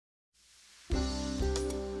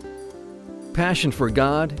passion for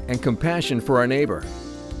God, and compassion for our neighbor,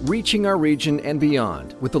 reaching our region and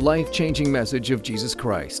beyond with the life-changing message of Jesus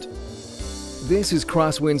Christ. This is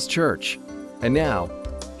CrossWinds Church, and now,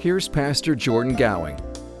 here's Pastor Jordan Gowing.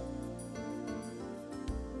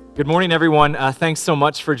 Good morning, everyone. Thanks so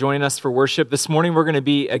much for joining us for worship. This morning, we're going to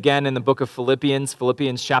be, again, in the book of Philippians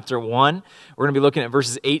chapter 1. We're going to be looking at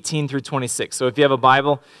verses 18 through 26. So if you have a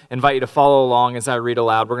Bible, I invite you to follow along as I read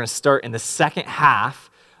aloud. We're going to start in the second half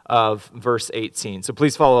of verse 18. So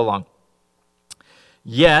please follow along.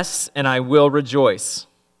 Yes, and I will rejoice,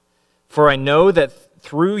 for I know that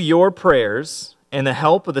through your prayers and the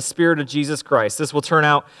help of the Spirit of Jesus Christ, this will turn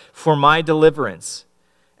out for my deliverance,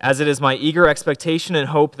 as it is my eager expectation and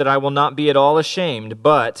hope that I will not be at all ashamed,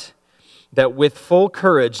 but that with full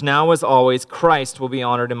courage, now as always, Christ will be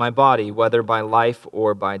honored in my body, whether by life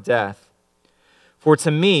or by death. For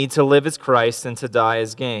to me, to live is Christ, and to die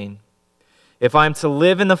is gain. If I am to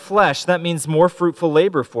live in the flesh, that means more fruitful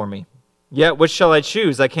labor for me. Yet which shall I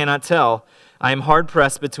choose? I cannot tell. I am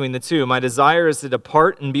hard-pressed between the two. My desire is to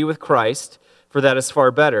depart and be with Christ, for that is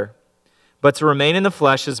far better. But to remain in the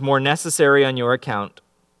flesh is more necessary on your account.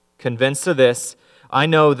 Convinced of this, I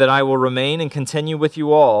know that I will remain and continue with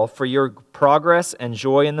you all for your progress and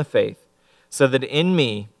joy in the faith, so that in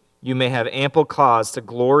me you may have ample cause to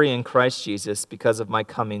glory in Christ Jesus because of my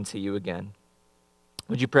coming to you again.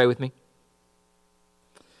 Would you pray with me?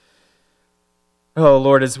 Oh,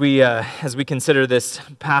 Lord, as we consider this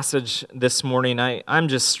passage this morning, I'm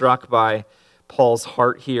just struck by Paul's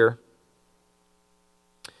heart here.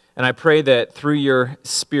 And I pray that through your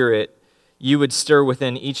Spirit, you would stir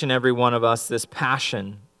within each and every one of us this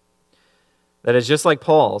passion that is just like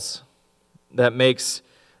Paul's, that makes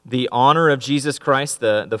the honor of Jesus Christ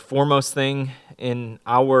the foremost thing in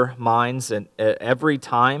our minds at every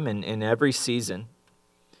time and in every season.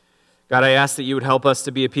 God, I ask that you would help us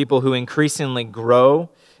to be a people who increasingly grow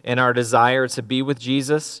in our desire to be with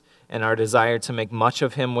Jesus and our desire to make much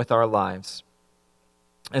of him with our lives.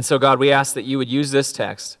 And so, God, we ask that you would use this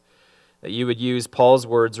text, that you would use Paul's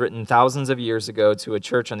words written thousands of years ago to a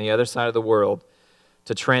church on the other side of the world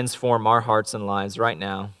to transform our hearts and lives right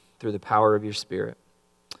now through the power of your Spirit.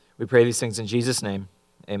 We pray these things in Jesus' name.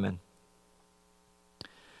 Amen.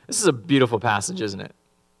 This is a beautiful passage, isn't it?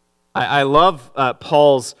 I love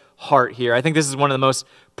Paul's heart here. I think this is one of the most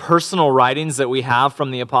personal writings that we have from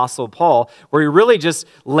the Apostle Paul, where he really just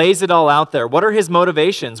lays it all out there. What are his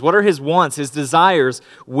motivations? What are his wants, his desires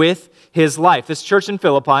with his life? This church in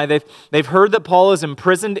Philippi, they've heard that Paul is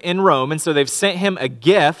imprisoned in Rome, and so they've sent him a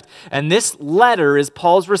gift, and this letter is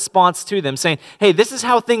Paul's response to them, saying, hey, this is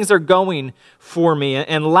how things are going for me.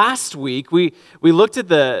 And last week, we looked at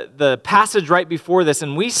the passage right before this,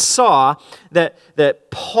 and we saw that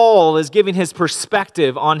Paul is giving his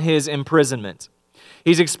perspective on his imprisonment.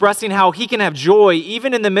 He's expressing how he can have joy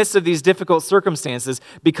even in the midst of these difficult circumstances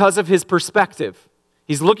because of his perspective.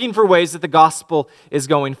 He's looking for ways that the gospel is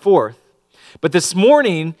going forth. But this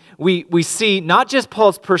morning, we see not just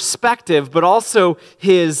Paul's perspective, but also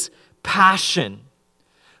his passion.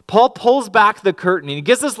 Paul pulls back the curtain and he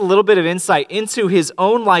gives us a little bit of insight into his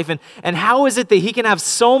own life and how is it that he can have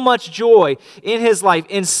so much joy in his life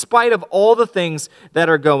in spite of all the things that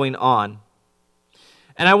are going on.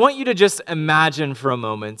 And I want you to just imagine for a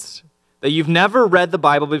moment that you've never read the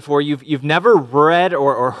Bible before, you've never read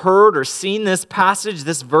or heard or seen this passage,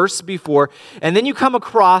 this verse before, and then you come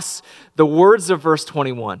across the words of verse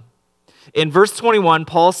 21. In verse 21,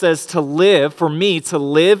 Paul says, for me, to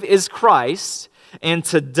live is Christ, and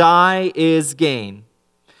to die is gain.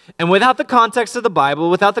 And without the context of the Bible,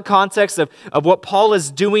 without the context of what Paul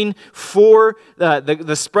is doing for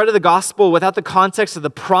the spread of the gospel, without the context of the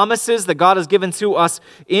promises that God has given to us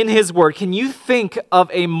in his word, can you think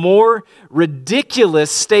of a more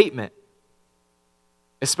ridiculous statement?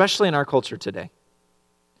 Especially in our culture today.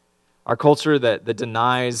 Our culture that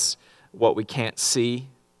denies what we can't see.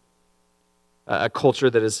 A culture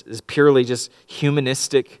that is purely just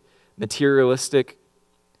humanistic, materialistic.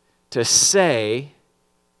 To say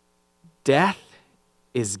death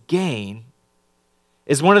is gain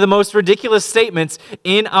is one of the most ridiculous statements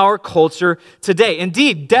in our culture today.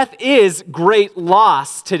 Indeed, death is great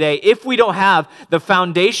loss today if we don't have the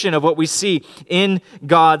foundation of what we see in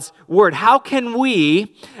God's word. How can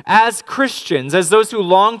we, as Christians, as those who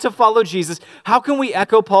long to follow Jesus, how can we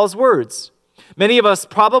echo Paul's words? Many of us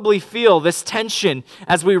probably feel this tension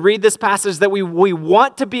as we read this passage that we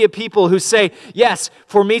want to be a people who say, yes,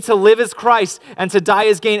 for me to live is Christ and to die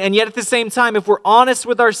is gain. And yet at the same time, if we're honest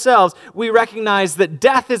with ourselves, we recognize that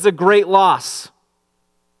death is a great loss.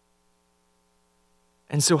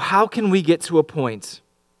 And so how can we get to a point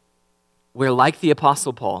where, like the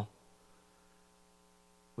Apostle Paul,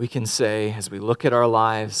 we can say, as we look at our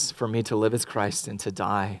lives, for me to live is Christ and to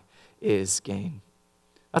die is gain.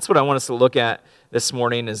 That's what I want us to look at this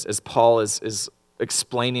morning as Paul is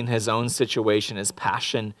explaining his own situation, his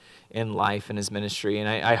passion in life and his ministry. And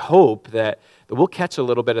I hope that we'll catch a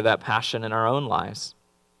little bit of that passion in our own lives.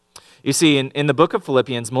 You see, in the book of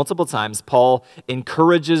Philippians, multiple times, Paul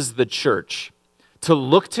encourages the church to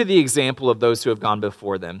look to the example of those who have gone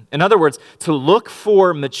before them. In other words, to look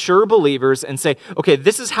for mature believers and say, okay,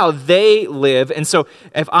 this is how they live. And so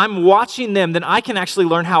if I'm watching them, then I can actually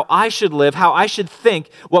learn how I should live, how I should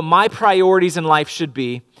think, what my priorities in life should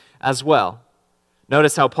be as well.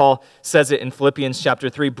 Notice how Paul says it in Philippians chapter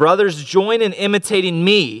 3. Brothers, join in imitating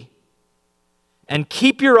me and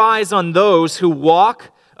keep your eyes on those who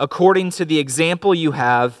walk according to the example you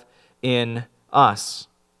have in us.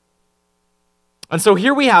 And so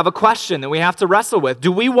here we have a question that we have to wrestle with.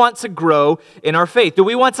 Do we want to grow in our faith? Do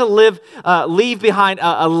we want to leave behind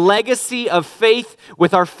a legacy of faith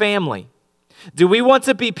with our family? Do we want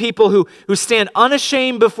to be people who stand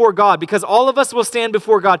unashamed before God? Because all of us will stand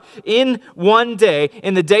before God in one day,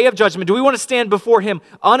 in the day of judgment. Do we want to stand before Him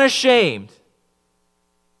unashamed?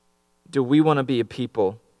 Do we want to be a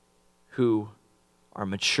people who are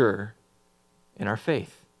mature in our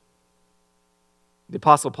faith? The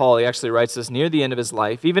Apostle Paul, he actually writes this near the end of his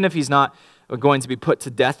life. Even if he's not going to be put to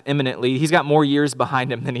death imminently, he's got more years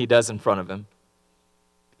behind him than he does in front of him.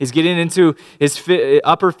 He's getting into his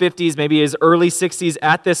upper 50s, maybe his early 60s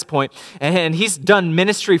at this point, and he's done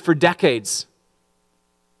ministry for decades.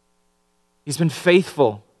 He's been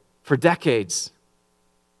faithful for decades.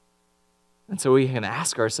 And so we can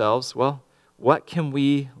ask ourselves, well, what can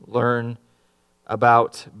we learn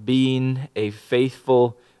about being a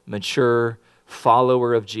faithful, mature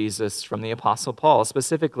follower of Jesus from the Apostle Paul,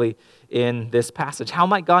 specifically in this passage? How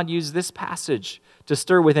might God use this passage to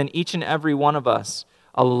stir within each and every one of us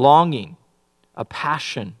a longing, a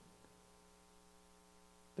passion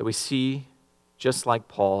that we see just like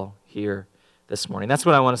Paul here this morning? That's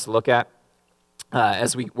what I want us to look at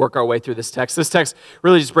as we work our way through this text. This text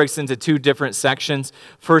really just breaks into two different sections.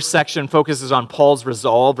 First section focuses on Paul's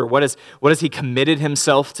resolve, or what has he committed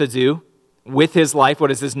himself to do with his life. What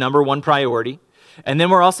is his number one priority? And then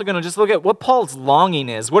we're also going to just look at what Paul's longing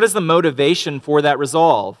is. What is the motivation for that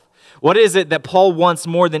resolve? What is it that Paul wants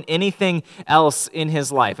more than anything else in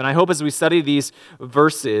his life? And I hope as we study these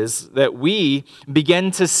verses that we begin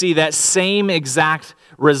to see that same exact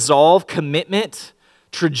resolve, commitment,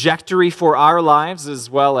 trajectory for our lives, as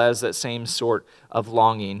well as that same sort of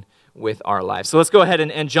longing with our lives. So let's go ahead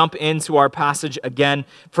and jump into our passage again.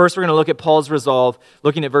 First, we're going to look at Paul's resolve,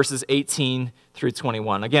 looking at verses 18 through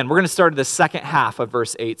 21. Again, we're going to start at the second half of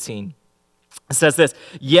verse 18. It says this,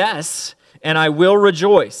 "Yes, and I will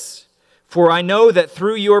rejoice, for I know that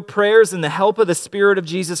through your prayers and the help of the Spirit of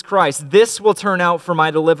Jesus Christ, this will turn out for my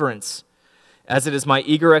deliverance, as it is my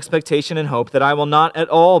eager expectation and hope that I will not at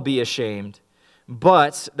all be ashamed,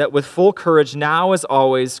 but that with full courage now as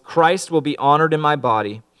always, Christ will be honored in my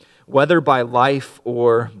body, whether by life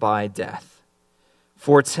or by death.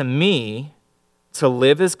 For to me, to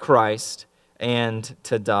live is Christ, and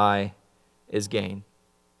to die is gain."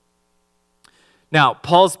 Now,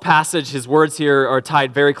 Paul's passage, his words here are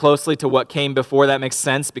tied very closely to what came before. That makes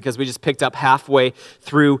sense because we just picked up halfway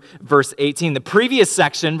through verse 18. The previous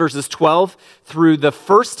section, verses 12 through the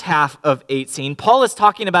first half of 18, Paul is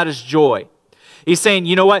talking about his joy. He's saying,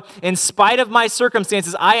 you know what? In spite of my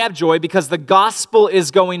circumstances, I have joy because the gospel is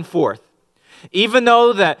going forth. Even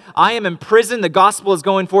though that I am in prison, the gospel is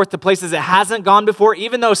going forth to places it hasn't gone before.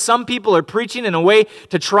 Even though some people are preaching in a way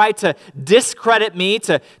to try to discredit me,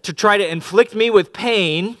 to try to inflict me with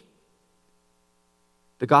pain,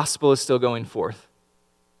 the gospel is still going forth.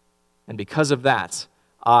 And because of that,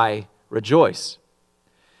 I rejoice.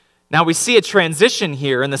 Now we see a transition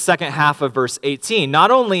here in the second half of verse 18. Not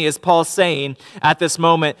only is Paul saying at this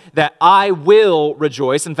moment that I will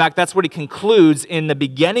rejoice. In fact, that's what he concludes in the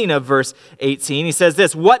beginning of verse 18. He says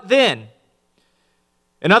this, "What then?"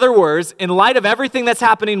 In other words, in light of everything that's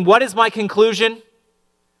happening, what is my conclusion?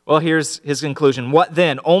 Well, here's his conclusion. "What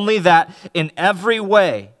then? Only that in every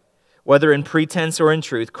way, whether in pretense or in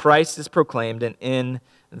truth, Christ is proclaimed, and in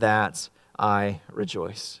that I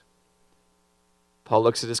rejoice." Paul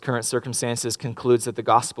looks at his current circumstances, concludes that the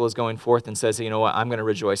gospel is going forth, and says, you know what, I'm going to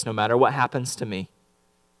rejoice no matter what happens to me.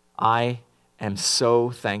 I am so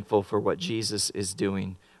thankful for what Jesus is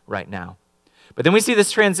doing right now. But then we see this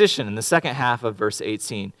transition in the second half of verse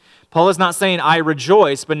 18. Paul is not saying, I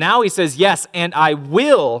rejoice, but now he says, yes, and I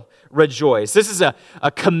will rejoice. This is a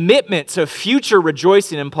commitment to future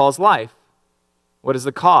rejoicing in Paul's life. What is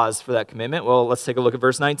the cause for that commitment? Well, let's take a look at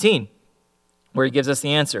verse 19. where he gives us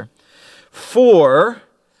the answer. For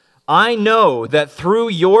I know that through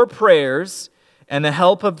your prayers and the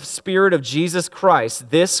help of the Spirit of Jesus Christ,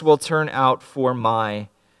 this will turn out for my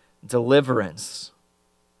deliverance.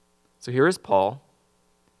 So here is Paul,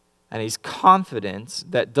 and he's confident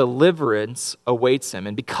that deliverance awaits him.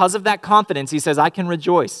 And because of that confidence, he says, I can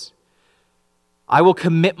rejoice. I will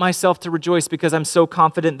commit myself to rejoice because I'm so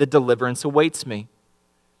confident that deliverance awaits me.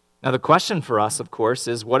 Now the question for us, of course,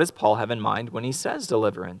 is what does Paul have in mind when he says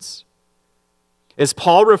deliverance? Is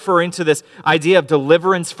Paul referring to this idea of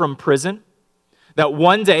deliverance from prison? That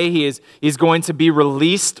one day he's going to be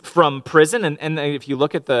released from prison. And if you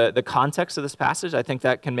look at the context of this passage, I think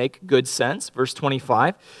that can make good sense. Verse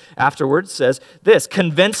 25 afterwards says this,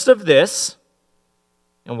 convinced of this,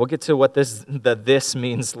 and we'll get to what this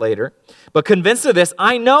means later, but convinced of this,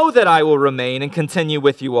 I know that I will remain and continue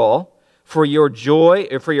with you all for your joy,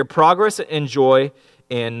 for your progress and joy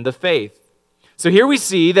in the faith. So here we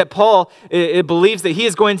see that Paul believes that he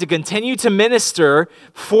is going to continue to minister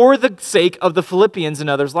for the sake of the Philippians and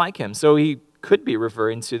others like him. So he could be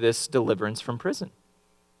referring to this deliverance from prison.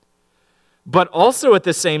 But also at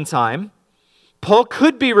the same time, Paul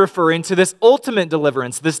could be referring to this ultimate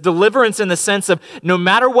deliverance, this deliverance in the sense of no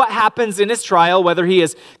matter what happens in his trial, whether he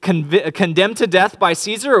is condemned to death by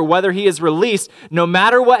Caesar or whether he is released, no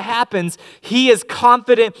matter what happens, he is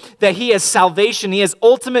confident that he has salvation, he has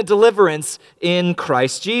ultimate deliverance in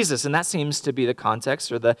Christ Jesus. And that seems to be the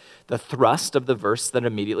context or the thrust of the verse that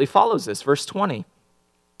immediately follows this, verse 20.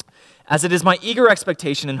 As it is my eager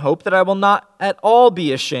expectation and hope that I will not at all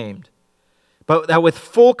be ashamed, but that with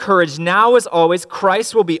full courage, now as always,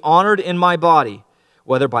 Christ will be honored in my body,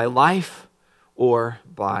 whether by life or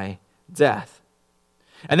by death.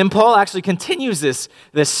 And then Paul actually continues this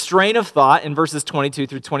strain of thought in verses 22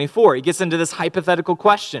 through 24. He gets into this hypothetical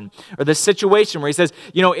question or this situation where he says,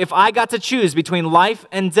 if I got to choose between life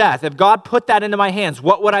and death, if God put that into my hands,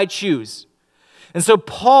 what would I choose? And so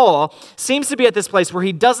Paul seems to be at this place where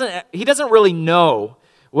he doesn't really know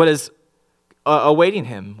what is awaiting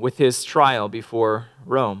him with his trial before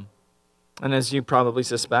Rome. And as you probably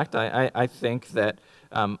suspect, I think that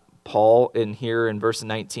Paul in here in verse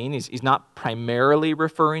 19, he's not primarily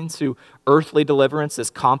referring to earthly deliverance,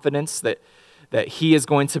 this confidence that he is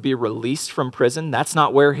going to be released from prison. That's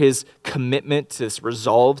not where his commitment, this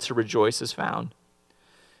resolve to rejoice is found.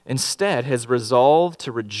 Instead, his resolve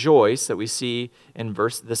to rejoice that we see in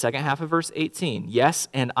the second half of verse 18, yes,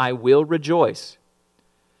 and I will rejoice.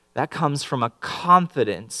 That comes from a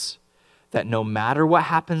confidence that no matter what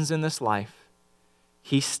happens in this life,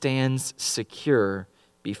 he stands secure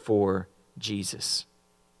before Jesus.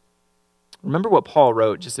 Remember what Paul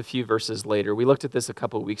wrote just a few verses later. We looked at this a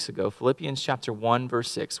couple of weeks ago. Philippians chapter 1,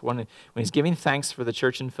 verse 6. When he's giving thanks for the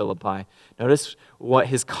church in Philippi, notice what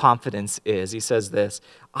his confidence is. He says this,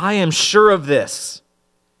 I am sure of this,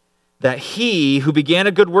 that he who began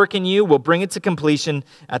a good work in you will bring it to completion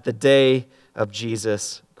at the day of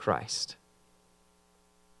Jesus Christ.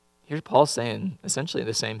 Here's Paul saying essentially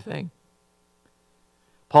the same thing.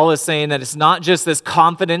 Paul is saying that it's not just this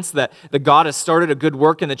confidence that God has started a good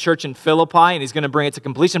work in the church in Philippi and he's going to bring it to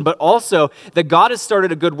completion, but also that God has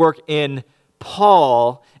started a good work in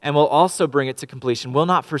Paul and will also bring it to completion, will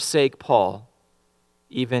not forsake Paul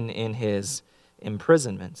even in his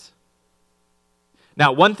imprisonment.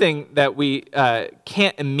 Now, one thing that we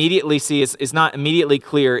can't immediately see, is not immediately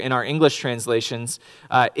clear in our English translations,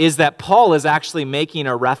 is that Paul is actually making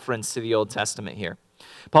a reference to the Old Testament here.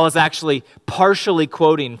 Paul is actually partially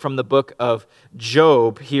quoting from the book of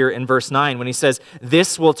Job here in verse 9 when he says,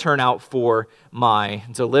 this will turn out for my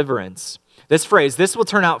deliverance. This phrase, this will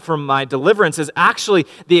turn out for my deliverance, is actually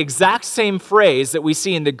the exact same phrase that we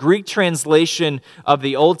see in the Greek translation of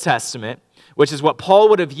the Old Testament, which is what Paul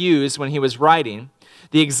would have used when he was writing.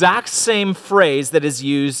 The exact same phrase that is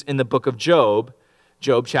used in the book of Job,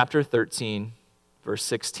 Job chapter 13, verse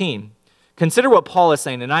 16. Consider what Paul is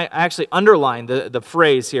saying, and I actually underlined the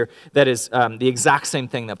phrase here that is the exact same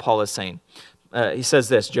thing that Paul is saying. He says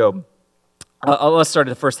this, Job. Let's start at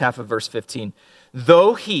the first half of verse 15.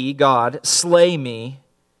 Though he, God, slay me,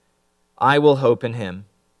 I will hope in him.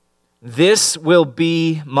 This will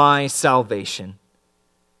be my salvation,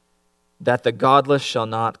 that the godless shall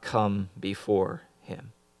not come before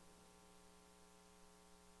him.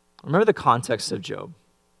 Remember the context of Job.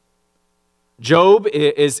 Job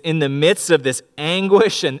is in the midst of this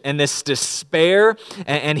anguish and this despair,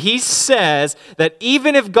 and he says that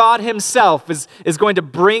even if God himself is going to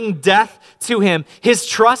bring death to him, his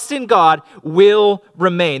trust in God will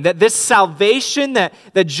remain. That this salvation that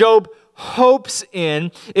Job hopes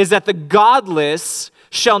in is that the godless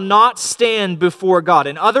shall not stand before God.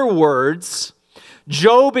 In other words,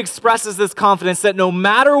 Job expresses this confidence that no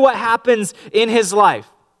matter what happens in his life,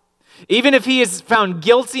 even if he is found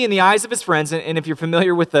guilty in the eyes of his friends, and if you're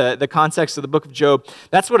familiar with the context of the book of Job,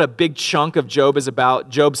 that's what a big chunk of Job is about.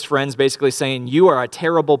 Job's friends basically saying, you are a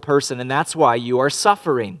terrible person, and that's why you are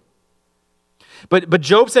suffering. But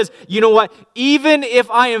Job says, you know what? Even if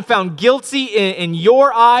I am found guilty in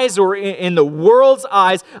your eyes or in the world's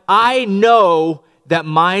eyes, I know that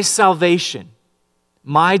my salvation,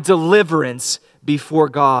 my deliverance before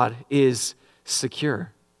God is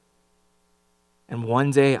secure. And one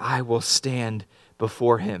day I will stand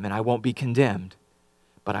before him and I won't be condemned,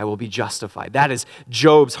 but I will be justified. That is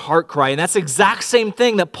Job's heart cry. And that's the exact same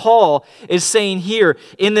thing that Paul is saying here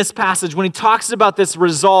in this passage when he talks about this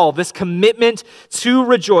resolve, this commitment to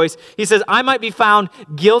rejoice. He says, I might be found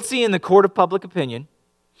guilty in the court of public opinion.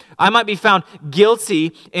 I might be found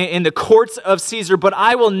guilty in the courts of Caesar, but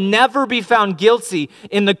I will never be found guilty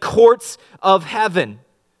in the courts of heaven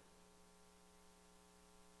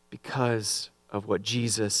because of what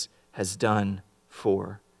Jesus has done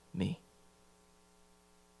for me.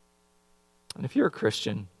 And if you're a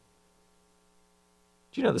Christian,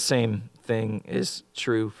 do you know the same thing is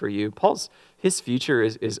true for you? His future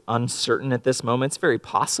is uncertain at this moment. It's very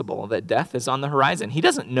possible that death is on the horizon. He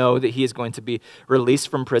doesn't know that he is going to be released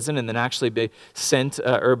from prison and then actually be sent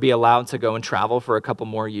or be allowed to go and travel for a couple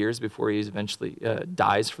more years before he eventually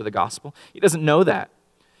dies for the gospel. He doesn't know that.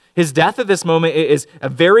 His death at this moment is a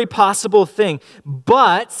very possible thing,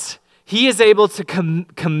 but he is able to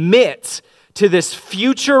commit to this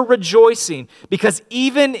future rejoicing because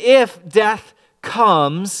even if death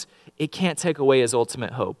comes, it can't take away his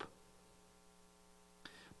ultimate hope.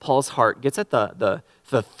 Paul's heart gets at the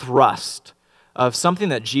thrust of something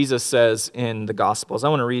that Jesus says in the Gospels. I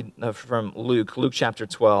want to read from Luke chapter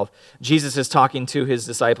 12. Jesus is talking to his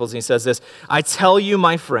disciples and he says this, I tell you,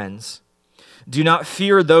 my friends, do not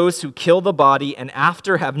fear those who kill the body and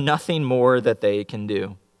after have nothing more that they can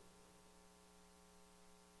do.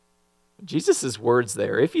 Jesus' words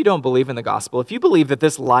there, if you don't believe in the gospel, if you believe that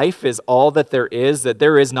this life is all that there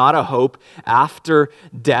is not a hope after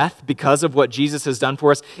death because of what Jesus has done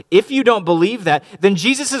for us, if you don't believe that, then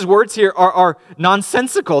Jesus' words here are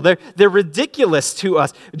nonsensical. They're ridiculous to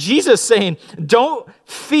us. Jesus saying, don't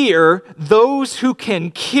fear those who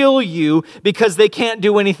can kill you because they can't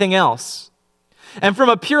do anything else. And from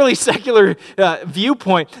a purely secular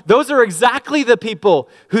viewpoint, those are exactly the people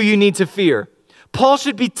who you need to fear. Paul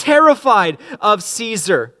should be terrified of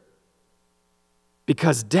Caesar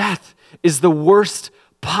because death is the worst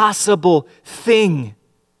possible thing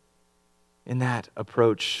in that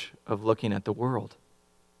approach of looking at the world.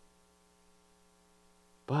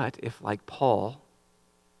 But if, like Paul,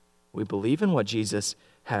 we believe in what Jesus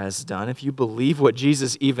has done, if you believe what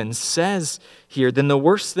Jesus even says here, then the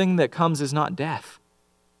worst thing that comes is not death.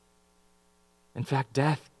 In fact,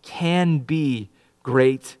 death can be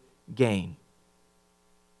great gain.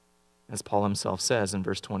 As Paul himself says in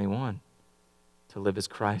verse 21, to live is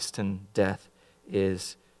Christ and death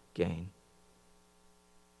is gain.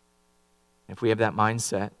 If we have that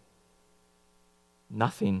mindset,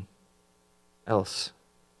 nothing else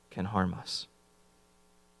can harm us.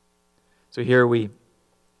 So here we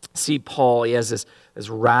see Paul, he has this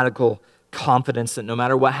radical confidence that no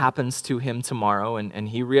matter what happens to him tomorrow, and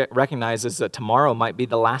he recognizes that tomorrow might be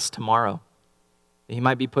the last tomorrow, that he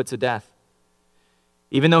might be put to death.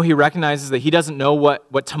 Even though he recognizes that he doesn't know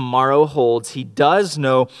what tomorrow holds, he does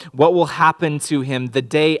know what will happen to him the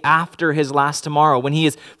day after his last tomorrow, when he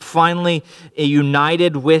is finally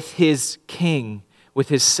united with his King, with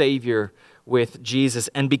his Savior, with Jesus.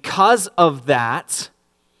 And because of that,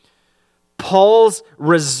 Paul's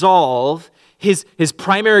resolve, his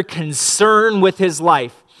primary concern with his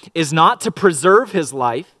life is not to preserve his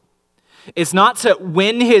life. It's not to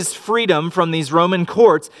win his freedom from these Roman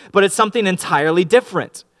courts, but it's something entirely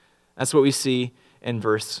different. That's what we see in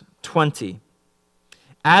verse 20.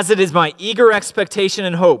 As it is my eager expectation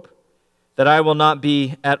and hope that I will not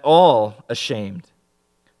be at all ashamed,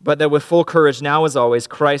 but that with full courage now as always,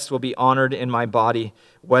 Christ will be honored in my body,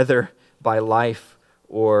 whether by life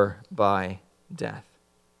or by death.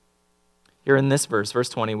 Here in this verse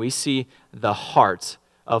 20, we see the heart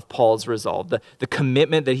of Paul's resolve, the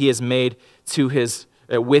commitment that he has made to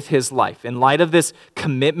with his life. In light of this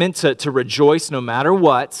commitment to rejoice no matter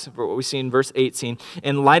what we see in verse 18,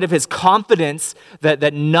 in light of his confidence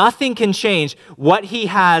that nothing can change what he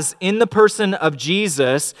has in the person of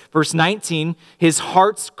Jesus, verse 19, his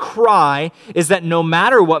heart's cry is that no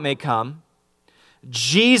matter what may come,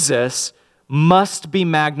 Jesus must be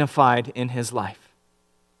magnified in his life.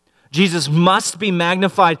 Jesus must be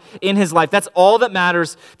magnified in his life. That's all that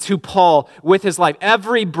matters to Paul with his life.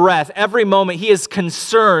 Every breath, every moment, he is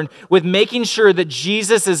concerned with making sure that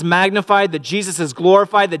Jesus is magnified, that Jesus is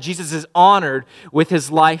glorified, that Jesus is honored with his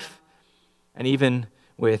life and even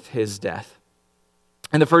with his death.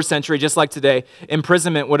 In the first century, just like today,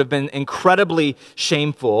 imprisonment would have been incredibly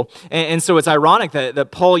shameful. And so it's ironic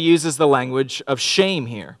that Paul uses the language of shame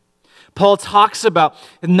here. Paul talks about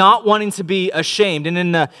not wanting to be ashamed. And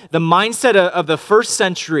in the mindset of the first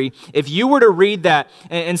century, if you were to read that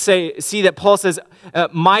and see that Paul says,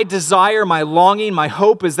 my desire, my longing, my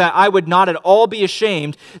hope is that I would not at all be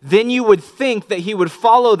ashamed, then you would think that he would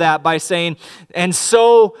follow that by saying, and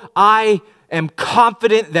so I am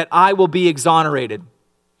confident that I will be exonerated.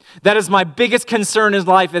 That is my biggest concern in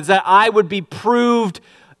life, is that I would be proved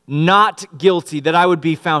not guilty, that I would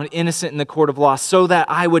be found innocent in the court of law so that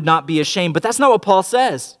I would not be ashamed. But that's not what Paul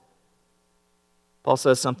says. Paul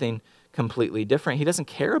says something completely different. He doesn't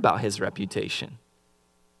care about his reputation.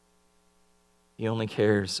 He only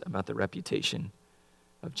cares about the reputation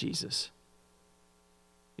of Jesus.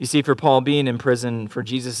 You see, for Paul, being in prison for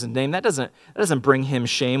Jesus' name, that doesn't bring him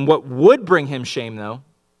shame. What would bring him shame, though,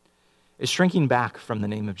 is shrinking back from the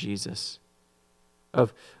name of Jesus,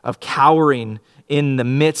 of cowering in the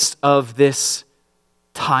midst of this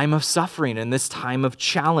time of suffering and this time of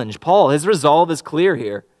challenge. Paul, his resolve is clear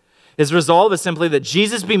here. His resolve is simply that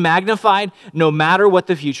Jesus be magnified no matter what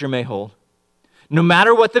the future may hold. No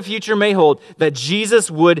matter what the future may hold, that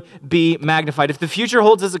Jesus would be magnified. If the future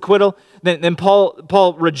holds his acquittal, then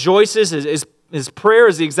Paul rejoices. His prayer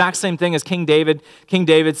is the exact same thing as King David. King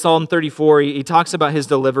David, Psalm 34, he talks about his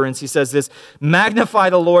deliverance. He says this, magnify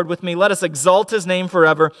the Lord with me. Let us exalt his name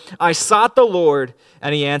forever. I sought the Lord,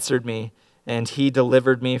 and he answered me, and he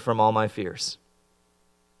delivered me from all my fears.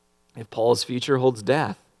 If Paul's future holds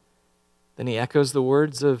death, then he echoes the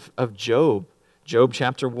words of Job. Job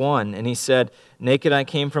chapter 1, and he said, naked I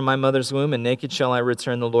came from my mother's womb, and naked shall I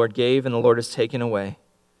return. The Lord gave, and the Lord has taken away.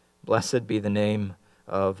 Blessed be the name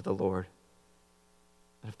of the Lord.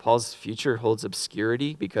 If Paul's future holds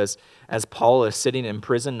obscurity, because as Paul is sitting in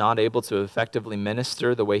prison, not able to effectively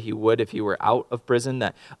minister the way he would if he were out of prison,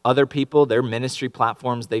 that other people, their ministry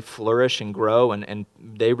platforms, they flourish and grow, and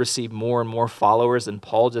they receive more and more followers, and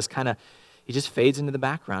Paul just he just fades into the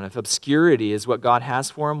background. If obscurity is what God has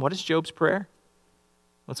for him, what is Job's prayer?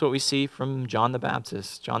 That's what we see from John the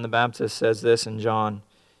Baptist. John the Baptist says this in John,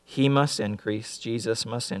 he must increase, Jesus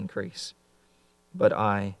must increase, but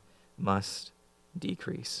I must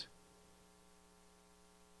decrease.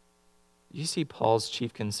 You see Paul's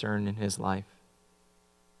chief concern in his life.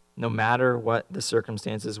 No matter what the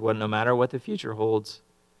circumstances, no matter what the future holds,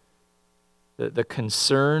 the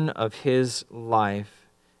concern of his life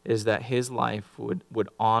is that his life would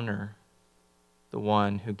honor the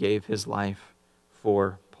one who gave his life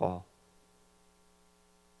for Paul.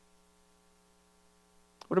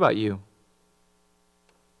 What about you?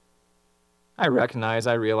 I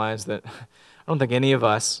realize that I don't think any of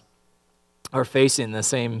us are facing the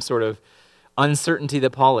same sort of uncertainty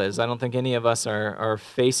that Paul is. I don't think any of us are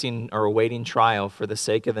facing or awaiting trial for the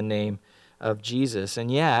sake of the name of Jesus.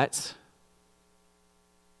 And yet,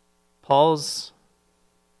 Paul's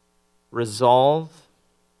resolve,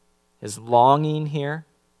 his longing here,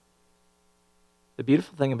 the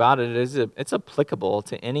beautiful thing about it is it's applicable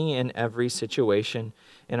to any and every situation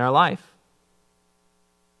in our life.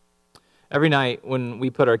 Every night when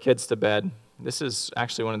we put our kids to bed, this is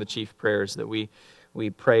actually one of the chief prayers that we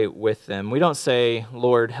pray with them. We don't say,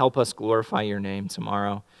 Lord, help us glorify your name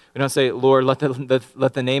tomorrow. We don't say, Lord, let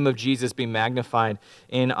the name of Jesus be magnified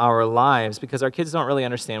in our lives, because our kids don't really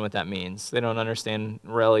understand what that means. They don't understand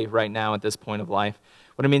really right now at this point of life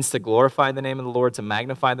what it means to glorify the name of the Lord, to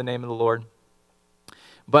magnify the name of the Lord.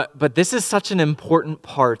 But this is such an important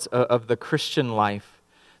part of the Christian life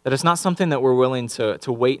that it's not something that we're willing to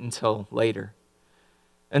wait until later.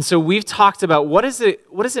 And so we've talked about what does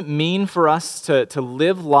it mean for us to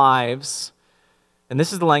live lives, and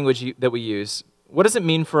this is the language that we use. What does it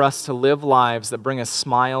mean for us to live lives that bring a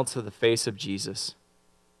smile to the face of Jesus?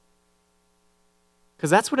 Because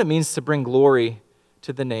that's what it means to bring glory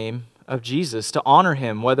to the name of Jesus, to honor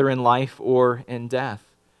him, whether in life or in death.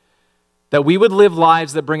 That we would live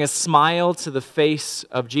lives that bring a smile to the face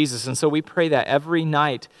of Jesus. And so we pray that every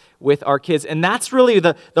night with our kids. And that's really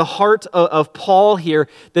the heart of Paul here,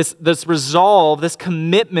 this resolve, this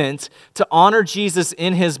commitment to honor Jesus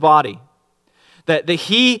in his body. That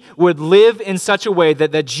he would live in such a way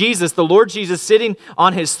that Jesus, the Lord Jesus, sitting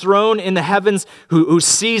on his throne in the heavens, who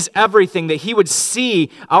sees everything, that he would see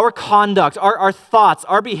our conduct, our thoughts,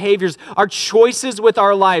 our behaviors, our choices with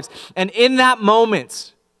our lives. And in that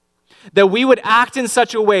moment, that we would act in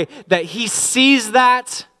such a way that he sees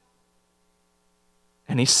that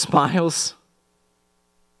and he smiles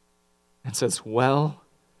and says, well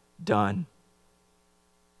done.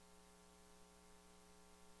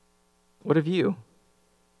 What of you?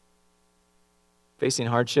 Facing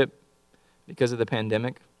hardship because of the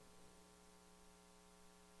pandemic?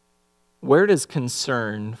 Where does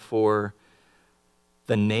concern for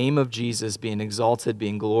the name of Jesus being exalted,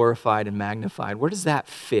 being glorified, and magnified, where does that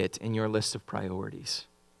fit in your list of priorities?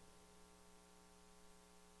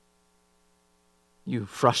 You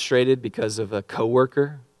frustrated because of a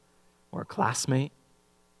coworker or a classmate?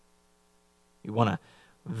 You want to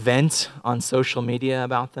vent on social media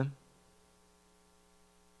about them?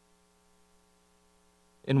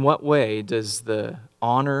 In what way does the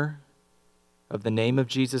honor of the name of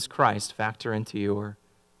Jesus Christ factor into your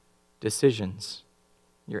decisions?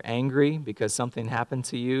 You're angry because something happened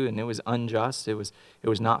to you and it was unjust. It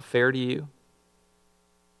was not fair to you.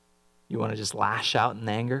 You want to just lash out in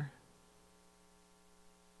anger?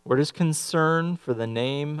 Where does concern for the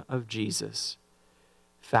name of Jesus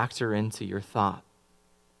factor into your thought,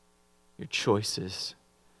 your choices,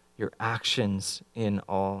 your actions in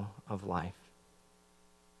all of life?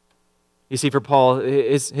 You see, for Paul,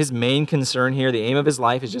 his main concern here, the aim of his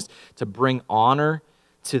life is just to bring honor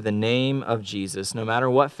to the name of Jesus, no matter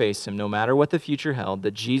what faced him, no matter what the future held,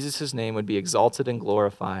 that Jesus' name would be exalted and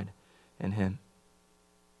glorified in him.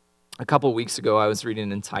 A couple weeks ago, I was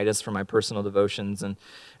reading in Titus for my personal devotions, and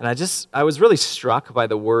I was really struck by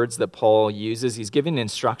the words that Paul uses. He's giving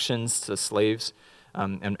instructions to slaves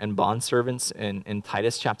and bondservants in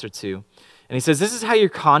Titus chapter 2. And he says, this is how your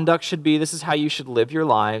conduct should be, this is how you should live your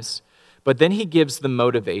lives. But then he gives the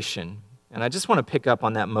motivation. And I just want to pick up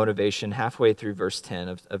on that motivation halfway through verse 10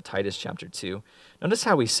 of Titus chapter 2. Notice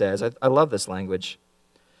how he says, I love this language,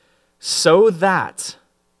 so that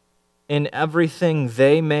in everything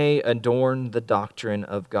they may adorn the doctrine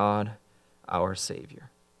of God our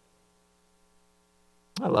Savior.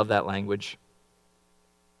 I love that language.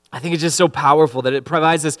 I think it's just so powerful that it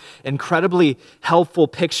provides this incredibly helpful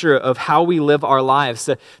picture of how we live our lives,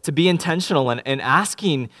 to be intentional and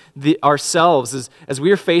asking ourselves as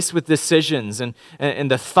we are faced with decisions and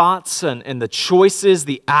the thoughts and the choices,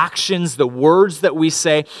 the actions, the words that we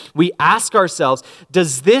say, we ask ourselves,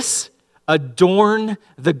 does this adorn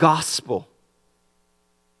the gospel?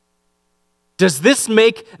 Does this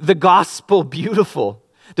make the gospel beautiful?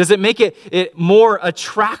 Does it make it more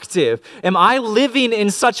attractive? Am I living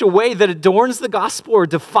in such a way that adorns the gospel or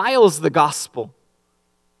defiles the gospel?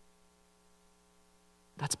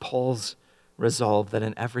 That's Paul's resolve, that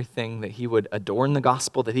in everything that he would adorn the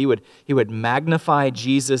gospel, that he would magnify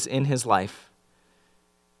Jesus in his life,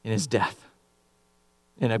 in his death,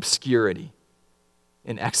 in obscurity,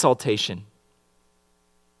 in exaltation,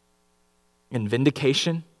 in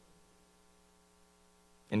vindication,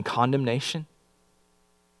 in condemnation,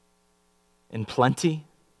 in plenty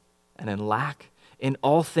and in lack, in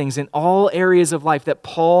all things, in all areas of life, that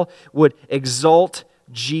Paul would exalt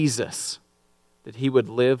Jesus, that he would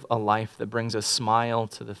live a life that brings a smile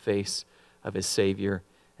to the face of his Savior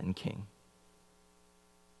and King.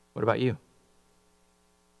 What about you?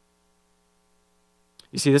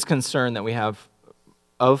 You see, this concern that we have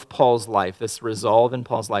of Paul's life, this resolve in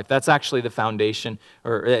Paul's life, that's actually the foundation,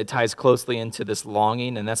 or it ties closely into this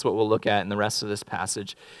longing, and that's what we'll look at in the rest of this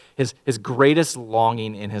passage, his greatest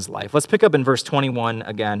longing in his life. Let's pick up in verse 21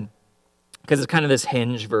 again, because it's kind of this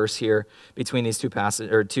hinge verse here between these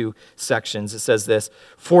two sections. It says this,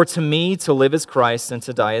 "For to me to live is Christ and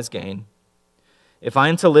to die is gain. If I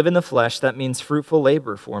am to live in the flesh, that means fruitful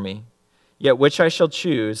labor for me. Yet which I shall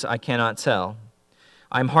choose, I cannot tell.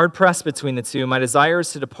 I am hard-pressed between the two. My desire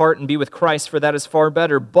is to depart and be with Christ, for that is far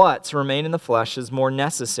better, but to remain in the flesh is more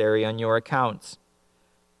necessary on your account.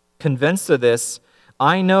 Convinced of this,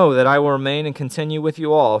 I know that I will remain and continue with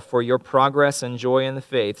you all for your progress and joy in the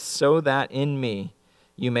faith, so that in me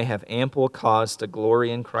you may have ample cause to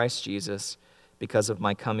glory in Christ Jesus because of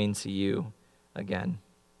my coming to you again."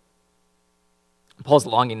 Paul's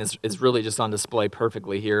longing is really just on display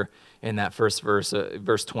perfectly here in that first verse,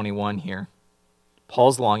 verse 21 here.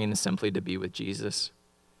 Paul's longing is simply to be with Jesus.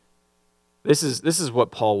 This is what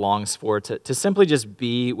Paul longs for, to simply just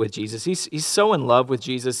be with Jesus. He's so in love with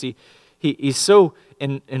Jesus. He's so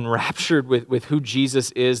enraptured with who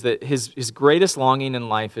Jesus is that his greatest longing in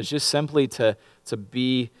life is just simply to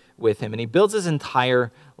be with him. And he builds his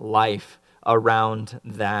entire life around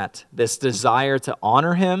that, this desire to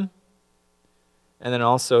honor him, and then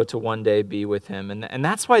also to one day be with him. And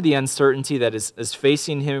that's why the uncertainty that is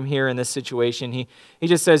facing him here in this situation, he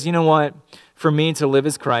just says, you know what? For me to live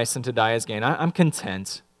is Christ and to die is gain. I'm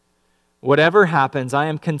content. Whatever happens, I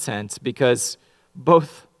am content because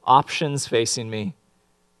both options facing me,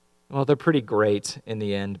 well, they're pretty great in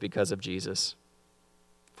the end because of Jesus.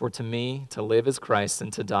 For to me, to live is Christ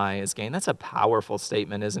and to die is gain. That's a powerful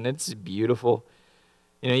statement, isn't it? It's beautiful.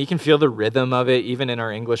 You can feel the rhythm of it even in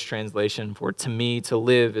our English translation. For to me, to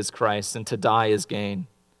live is Christ and to die is gain.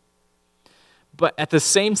 But at the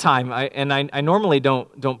same time, I normally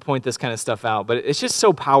don't point this kind of stuff out, but it's just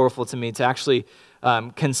so powerful to me to actually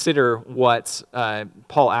consider what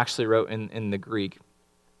Paul actually wrote in the Greek.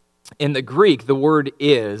 In the Greek, the word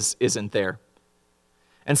isn't there.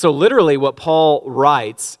 And so literally what Paul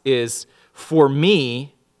writes is, for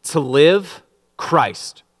me to live,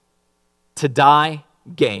 Christ. To die,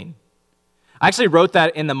 gain. I actually wrote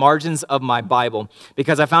that in the margins of my Bible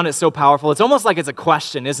because I found it so powerful. It's almost like it's a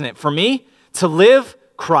question, isn't it? For me, to live,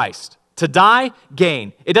 Christ. To die,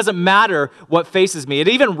 gain. It doesn't matter what faces me. It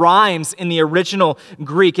even rhymes in the original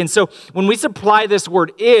Greek. And so when we supply this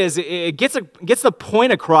word it gets the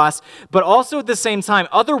point across, but also at the same time,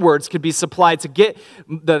 other words could be supplied to get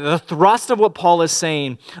the thrust of what Paul is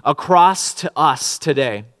saying across to us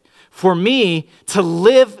today. For me, to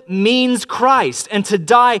live means Christ, and to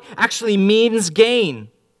die actually means gain.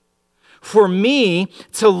 For me,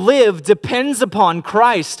 to live depends upon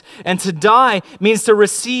Christ, and to die means to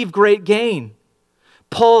receive great gain.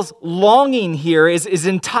 Paul's longing here is his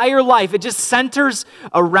entire life. It just centers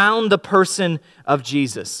around the person of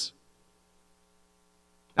Jesus.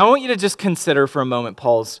 Now, I want you to just consider for a moment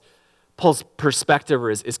Paul's perspective or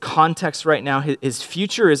his context right now. His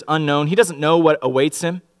future is unknown. He doesn't know what awaits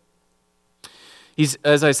him. He's,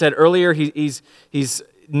 as I said earlier, he's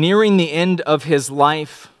nearing the end of his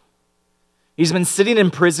life. He's been sitting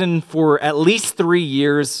in prison for at least 3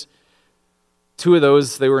 years. 2 of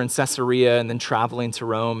those, they were in Caesarea and then traveling to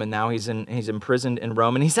Rome, and now he's imprisoned in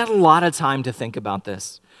Rome. And he's had a lot of time to think about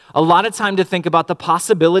this, a lot of time to think about the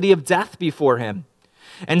possibility of death before him.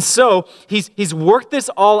 And so he's worked this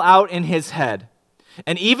all out in his head.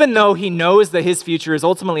 And even though he knows that his future is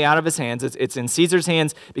ultimately out of his hands, it's in Caesar's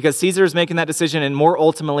hands because Caesar is making that decision, and more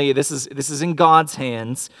ultimately, this is in God's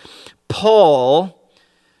hands. Paul,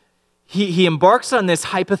 he embarks on this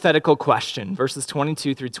hypothetical question, verses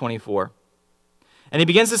 22 through 24. And he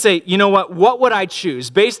begins to say, you know what would I choose?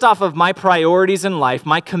 Based off of my priorities in life,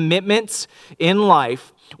 my commitments in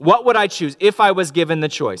life, what would I choose if I was given the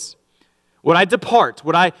choice? Would I depart?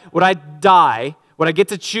 Would I die? Would I get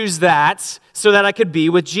to choose that so that I could be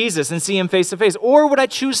with Jesus and see him face to face? Or would I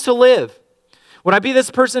choose to live? Would I be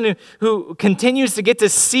this person who continues to get to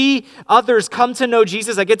see others come to know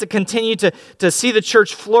Jesus? I get to continue to see the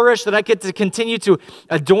church flourish, that I get to continue to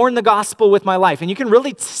adorn the gospel with my life. And you can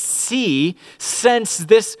really sense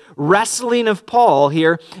this wrestling of Paul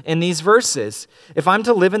here in these verses. If I'm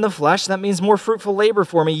to live in the flesh, that means more fruitful labor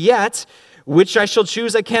for me. Yet, which I shall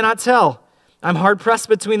choose, I cannot tell. I'm hard-pressed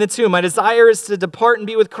between the two. My desire is to depart and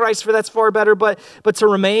be with Christ, for that's far better, but to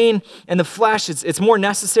remain in the flesh, it's more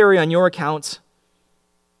necessary on your account.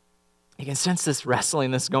 You can sense this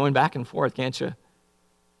wrestling, this going back and forth, can't you?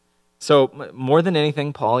 So more than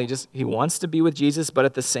anything, Paul, he wants to be with Jesus, but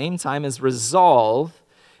at the same time, his resolve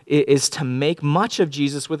is to make much of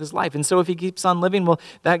Jesus with his life. And so if he keeps on living, well,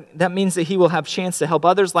 that means that he will have chance to help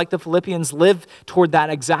others like the Philippians live toward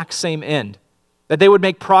that exact same end. That they would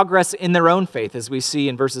make progress in their own faith, as we see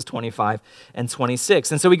in verses 25 and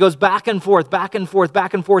 26. And so he goes back and forth, back and forth,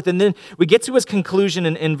 back and forth. And then we get to his conclusion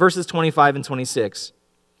in verses 25 and 26.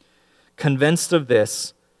 Convinced of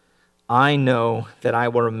this, I know that I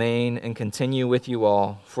will remain and continue with you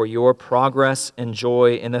all for your progress and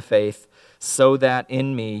joy in the faith, so that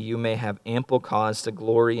in me you may have ample cause to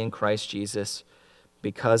glory in Christ Jesus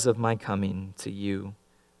because of my coming to you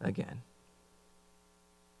again.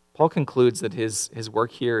 Paul concludes that his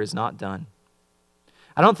work here is not done.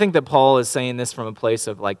 I don't think that Paul is saying this from a place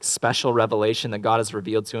of like special revelation that God has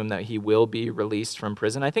revealed to him that he will be released from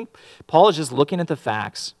prison. I think Paul is just looking at the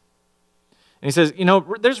facts. And he says,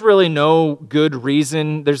 there's really no good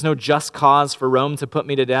reason, there's no just cause for Rome to put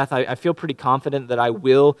me to death. I feel pretty confident that I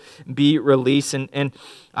will be released. And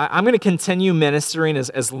I'm going to continue ministering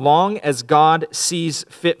as long as God sees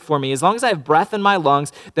fit for me. As long as I have breath in my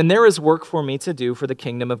lungs, then there is work for me to do for the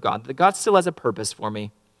kingdom of God. That God still has a purpose for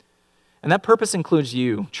me. And that purpose includes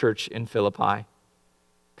you, church in Philippi.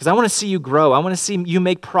 Because I want to see you grow. I want to see you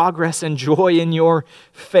make progress and joy in your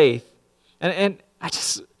faith. And I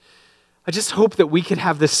just hope that we could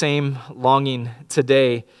have the same longing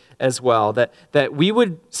today as well, that we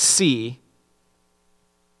would see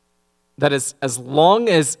that as long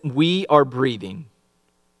as we are breathing,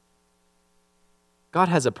 God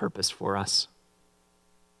has a purpose for us.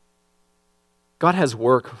 God has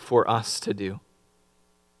work for us to do.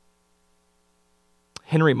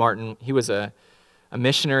 Henry Martin, he was a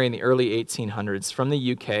missionary in the early 1800s from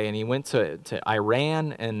the UK, and he went to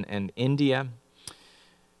Iran and India.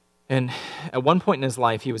 And at one point in his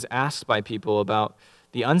life, he was asked by people about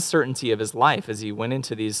the uncertainty of his life as he went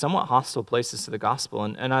into these somewhat hostile places to the gospel.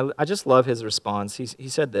 And I just love his response. He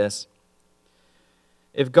said this: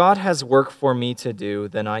 "If God has work for me to do,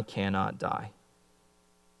 then I cannot die.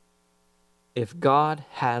 If God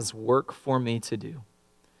has work for me to do,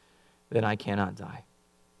 then I cannot die."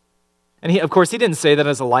 And of course, he didn't say that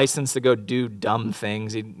as a license to go do dumb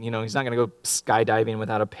things. He's not going to go skydiving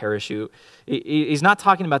without a parachute. He's not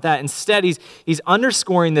talking about that. Instead, he's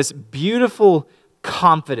underscoring this beautiful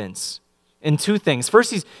confidence in two things.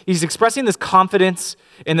 First, he's expressing this confidence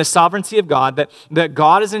in the sovereignty of God, that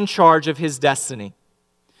God is in charge of his destiny.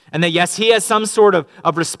 And that, yes, he has some sort of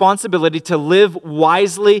responsibility to live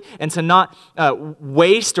wisely and to not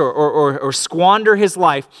waste or squander his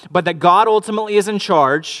life, but that God ultimately is in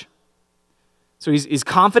charge. So he's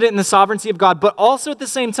confident in the sovereignty of God, but also at the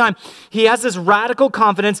same time, he has this radical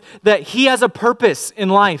confidence that he has a purpose in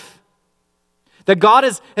life. That God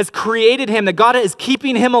has created him, that God is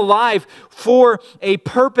keeping him alive for a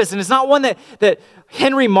purpose. And it's not one that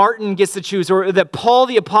Henry Martin gets to choose or that Paul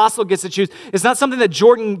the Apostle gets to choose. It's not something that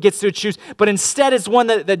Jordan gets to choose, but instead it's one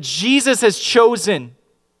that Jesus has chosen.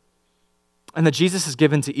 And that Jesus has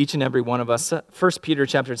given to each and every one of us. 1 Peter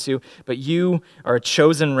chapter 2, "But you are a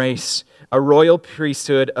chosen race, a royal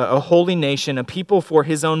priesthood, a holy nation, a people for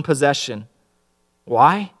his own possession."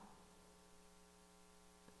 Why?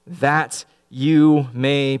 "That you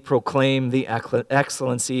may proclaim the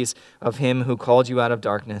excellencies of him who called you out of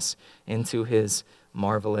darkness into his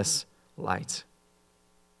marvelous light."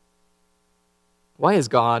 Why has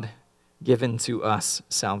God given to us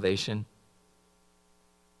salvation?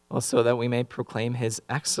 Well, so that we may proclaim his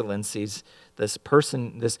excellencies, this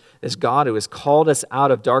person, this God who has called us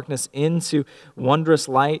out of darkness into wondrous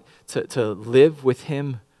light to live with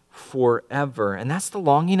him forever. And that's the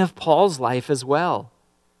longing of Paul's life as well.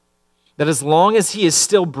 That as long as he is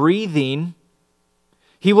still breathing,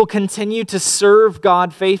 he will continue to serve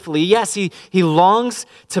God faithfully. Yes, he longs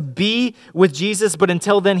to be with Jesus, but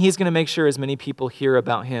until then, he's going to make sure as many people hear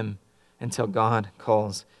about him until God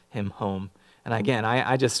calls him home. And again,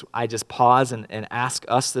 I just pause and ask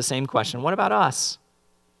us the same question. What about us?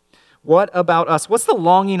 What about us? What's the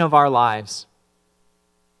longing of our lives?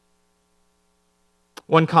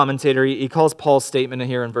 One commentator, he calls Paul's statement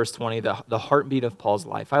here in verse 20 the heartbeat of Paul's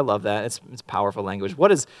life. I love that. It's powerful language.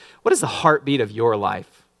 What is the heartbeat of your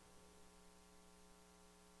life?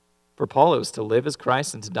 For Paul, it was to live as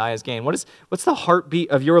Christ and to die as gain. What's the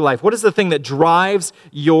heartbeat of your life? What is the thing that drives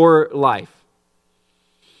your life?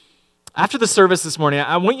 After the service this morning,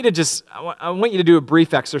 I want you to do a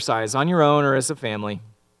brief exercise on your own or as a family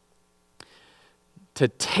to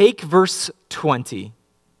take verse 20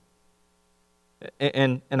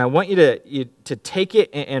 and I want you to take it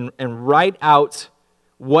and write out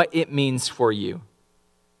what it means for you,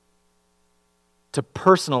 to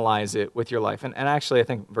personalize it with your life. And actually, I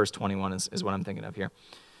think verse 21 is what I'm thinking of here.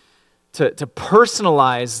 To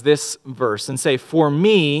personalize this verse and say, for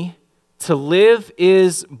me, to live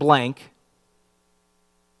is blank,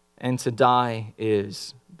 and to die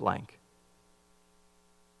is blank.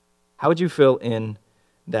 How would you fill in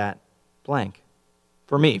that blank?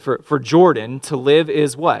 For me, for Jordan, to live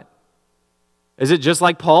is what? Is it just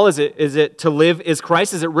like Paul? Is it to live is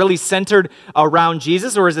Christ? Is it really centered around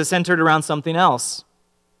Jesus, or is it centered around something else?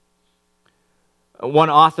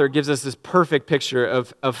 One author gives us this perfect picture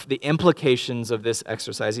of the implications of this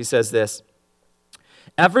exercise. He says this: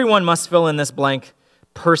 everyone must fill in this blank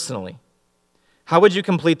personally. How would you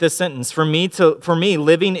complete this sentence? For me,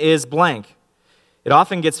 living is blank. It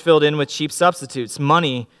often gets filled in with cheap substitutes: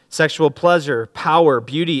 money, sexual pleasure, power,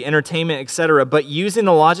 beauty, entertainment, etc. But using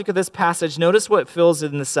the logic of this passage, notice what fills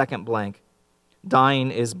in the second blank.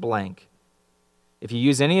 Dying is blank. If you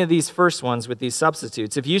use any of these first ones with these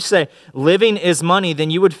substitutes, if you say living is money,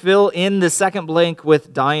 then you would fill in the second blank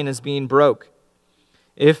with dying as being broke.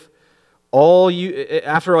 After all,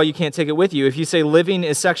 you can't take it with you. If you say living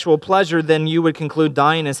is sexual pleasure, then you would conclude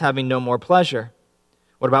dying as having no more pleasure.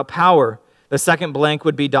 What about power? The second blank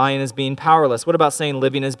would be dying as being powerless. What about saying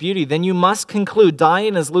living is beauty? Then you must conclude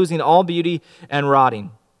dying as losing all beauty and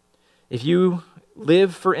rotting. If you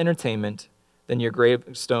live for entertainment, then your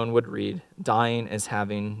gravestone would read, dying as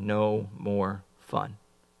having no more fun.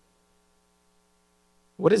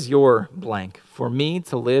 What is your blank? For me,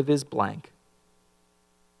 to live is blank.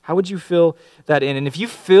 How would you fill that in? And if you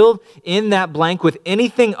fill in that blank with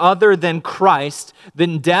anything other than Christ,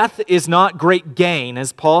 then death is not great gain,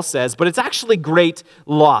 as Paul says, but it's actually great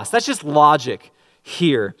loss. That's just logic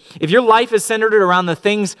here. If your life is centered around the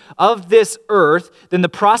things of this earth, then the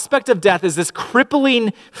prospect of death is this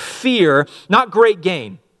crippling fear, not great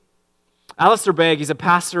gain. Alistair Begg, he's a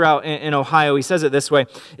pastor out in Ohio, he says it this way: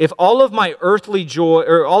 if all of my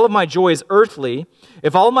joy is earthly,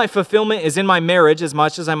 if all of my fulfillment is in my marriage as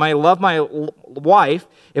much as I might love my wife,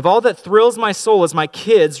 if all that thrills my soul is my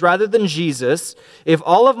kids rather than Jesus, if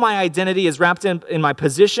all of my identity is wrapped in my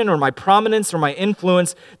position or my prominence or my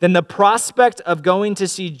influence, then the prospect of going to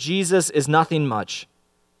see Jesus is nothing much,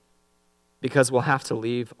 because we'll have to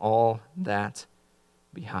leave all that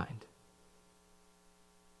behind.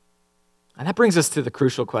 And that brings us to the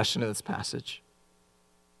crucial question of this passage.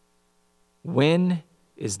 When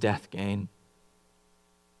is death gain?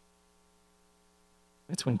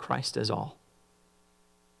 It's when Christ is all.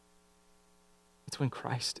 It's when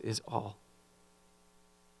Christ is all.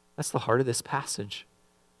 That's the heart of this passage.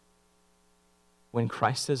 When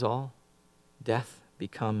Christ is all, death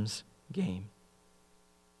becomes gain.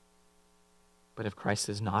 But if Christ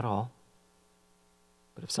is not all,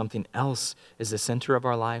 but if something else is the center of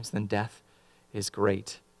our lives, then death is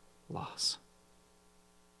great loss.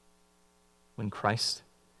 When Christ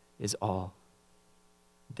is all,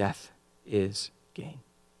 death is gain.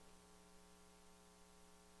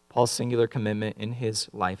 Paul's singular commitment in his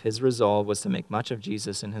life, his resolve, was to make much of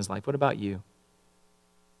Jesus in his life. What about you?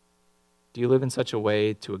 Do you live in such a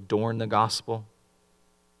way to adorn the gospel?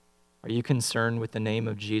 Are you concerned with the name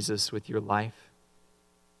of Jesus with your life?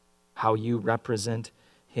 How you represent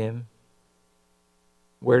him?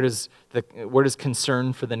 Where does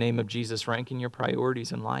concern for the name of Jesus rank in your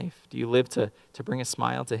priorities in life? Do you live to bring a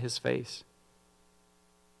smile to his face?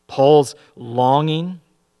 Paul's longing,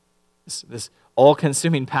 this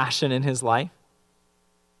all-consuming passion in his life,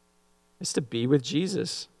 is to be with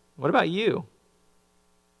Jesus. What about you?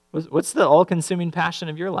 What's the all-consuming passion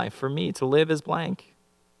of your life? For me, to live as blank.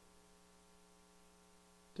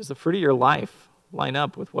 Does the fruit of your life line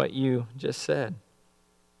up with what you just said?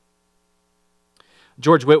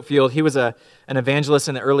 George Whitefield, he was an evangelist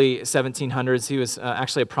in the early 1700s. He was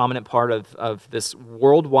actually a prominent part of this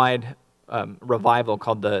worldwide revival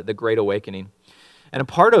called the Great Awakening. And a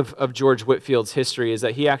part of George Whitefield's history is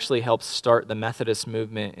that he actually helped start the Methodist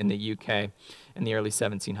movement in the UK in the early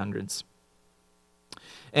 1700s.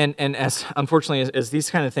 And as unfortunately as these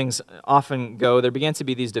kind of things often go, there began to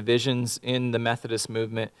be these divisions in the Methodist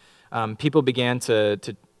movement. People began to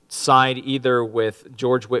side either with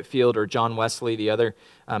George Whitefield or John Wesley, the other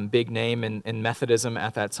big name in Methodism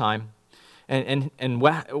at that time. And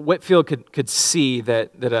Whitefield could see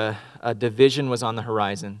that a division was on the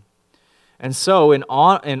horizon. And so in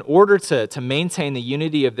order to maintain the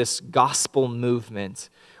unity of this gospel movement,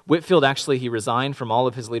 Whitefield he resigned from all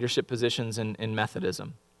of his leadership positions in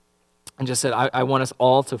Methodism and just said, I want us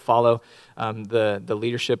all to follow the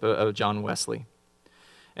leadership of John Wesley.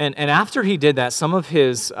 And after he did that, some of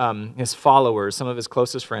his followers, some of his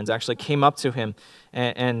closest friends actually came up to him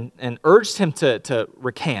and urged him to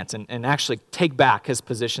recant and actually take back his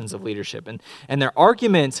positions of leadership. And their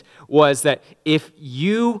argument was that if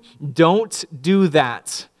you don't do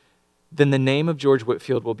that, then the name of George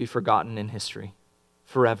Whitefield will be forgotten in history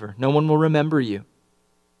forever. No one will remember you.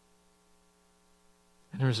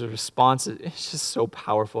 And there was a response. It's just so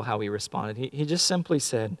powerful how he responded. He just simply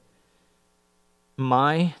said,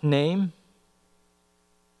 my name,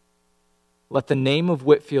 let the name of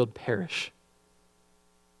Whitefield perish,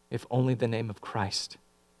 if only the name of Christ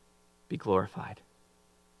be glorified.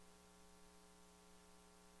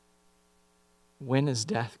 When is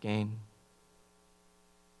death gain?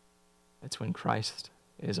 It's when Christ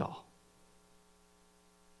is all.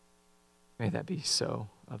 May that be so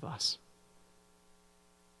of us.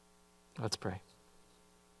 Let's pray.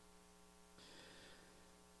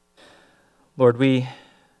 Lord, we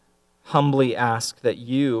humbly ask that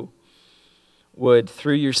you would,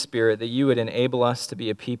 through your Spirit, that you would enable us to be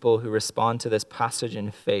a people who respond to this passage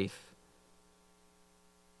in faith.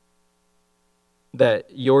 That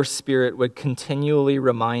your Spirit would continually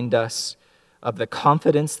remind us of the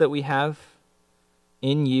confidence that we have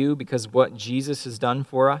in you because of what Jesus has done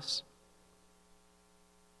for us.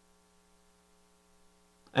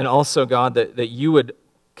 And also, God, that you would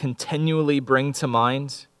continually bring to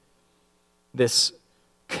mind this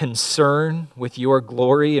concern with your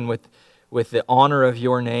glory and with the honor of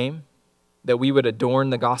your name, that we would adorn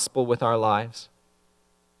the gospel with our lives.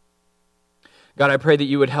 God, I pray that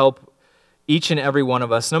you would help each and every one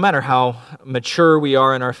of us, no matter how mature we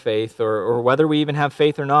are in our faith or whether we even have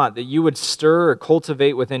faith or not, that you would stir or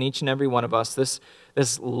cultivate within each and every one of us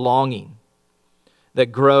this longing that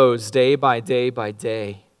grows day by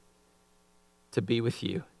day to be with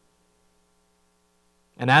you.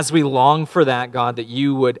 And as we long for that, God, that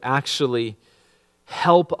you would actually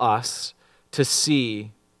help us to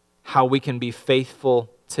see how we can be faithful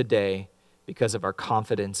today because of our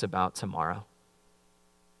confidence about tomorrow.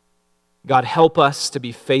 God, help us to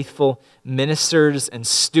be faithful ministers and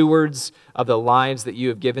stewards of the lives that you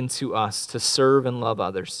have given to us to serve and love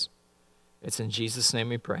others. It's in Jesus' name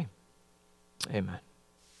we pray. Amen.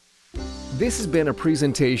 This has been a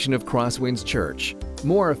presentation of CrossWinds Church.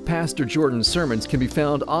 More of Pastor Jordan's sermons can be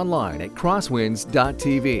found online at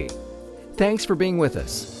crosswinds.tv. Thanks for being with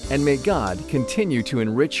us, and may God continue to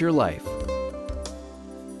enrich your life.